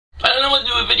want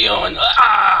to do a video and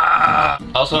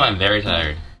Also, I'm very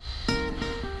tired.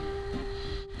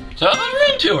 So how about a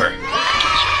room tour?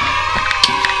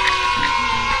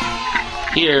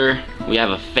 Here we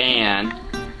have a fan.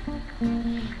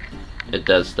 It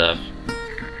does stuff.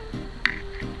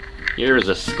 Here is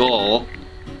a skull.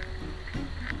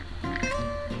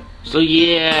 So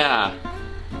yeah.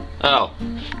 Oh,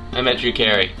 I met Drew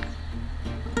Carey.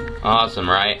 Awesome,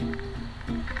 right?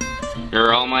 Here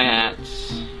are all my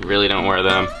hats. Really don't wear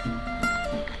them.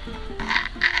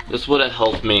 This would have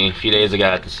helped me a few days ago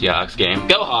at the Seahawks game.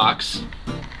 Go Hawks!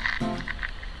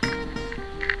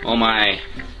 All my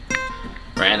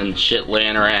random shit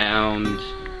laying around.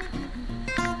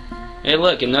 Hey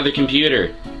look, another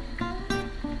computer.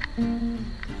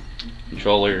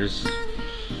 Controllers.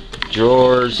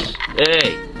 Drawers.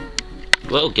 Hey!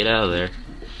 Whoa, get out of there.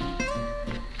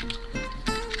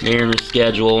 Mirror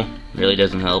schedule. Really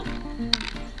doesn't help.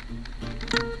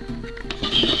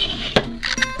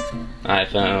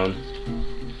 iPhone.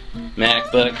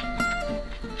 MacBook.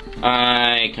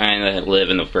 I kinda live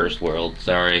in the first world,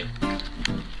 sorry.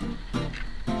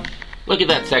 Look at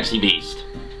that sexy beast.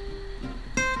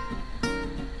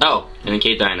 Oh, and then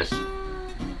Kate Dynus.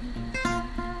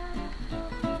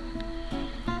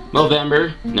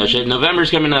 November. No shit,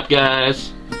 November's coming up,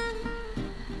 guys.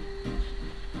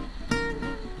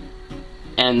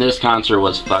 And this concert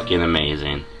was fucking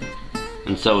amazing.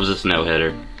 And so was this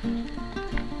no-hitter.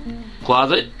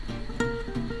 Closet.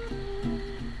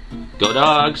 Go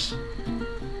Dogs.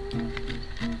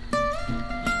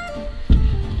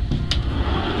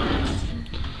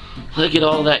 Look at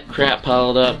all that crap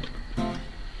piled up.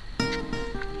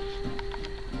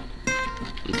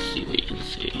 Let's see what you can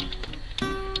see.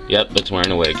 Yep, it's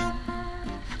wearing a wig.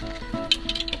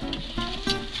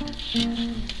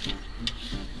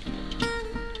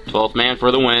 "12th man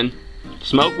for the win."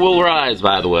 Smoke will rise,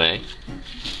 by the way.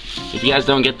 If you guys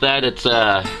don't get that, it's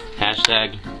a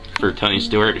hashtag for Tony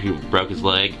Stewart, who broke his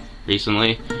leg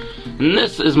recently. And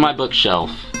this is my bookshelf.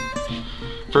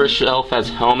 First shelf has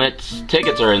helmets.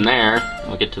 Tickets are in there.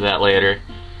 I'll get to that later.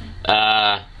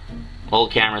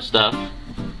 Old camera stuff.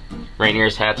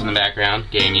 Rainier's hats in the background.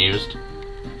 Game used.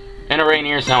 And a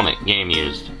Rainier's helmet. Game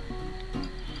used.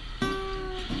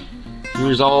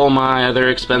 Here's all my other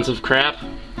expensive crap.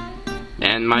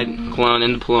 And my cologne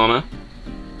and diploma.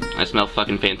 I smell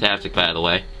fucking fantastic, by the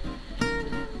way.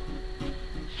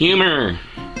 Humor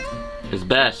is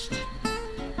best.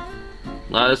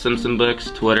 A lot of Simpson books,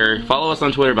 Twitter. Follow us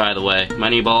on Twitter, by the way.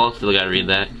 Moneyball, still gotta read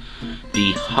that.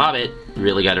 The Hobbit,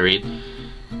 really gotta read.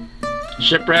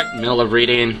 Shipwreck, middle of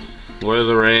reading. Lord of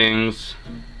the Rings.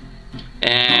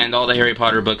 And all the Harry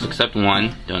Potter books except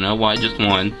one. Don't know why, just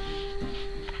one.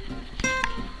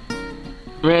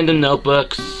 Random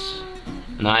notebooks.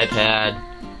 An iPad.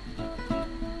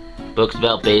 Books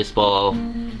about baseball.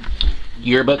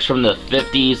 Yearbooks from the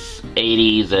 50s,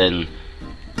 80s, and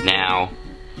now.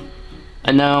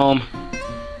 A gnome.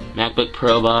 MacBook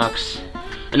Pro box.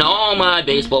 And all my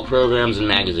baseball programs and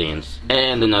magazines.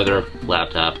 And another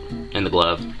laptop. And the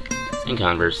glove. And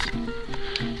Converse.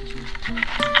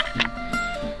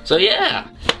 So yeah.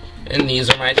 And these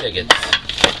are my tickets.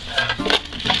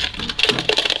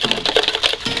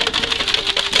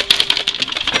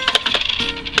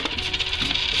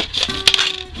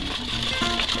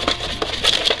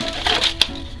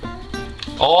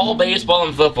 All baseball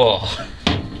and football.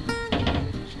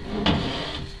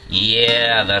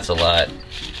 Yeah, that's a lot.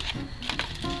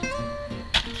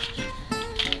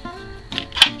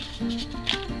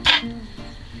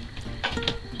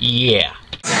 Yeah.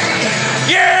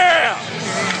 Yeah!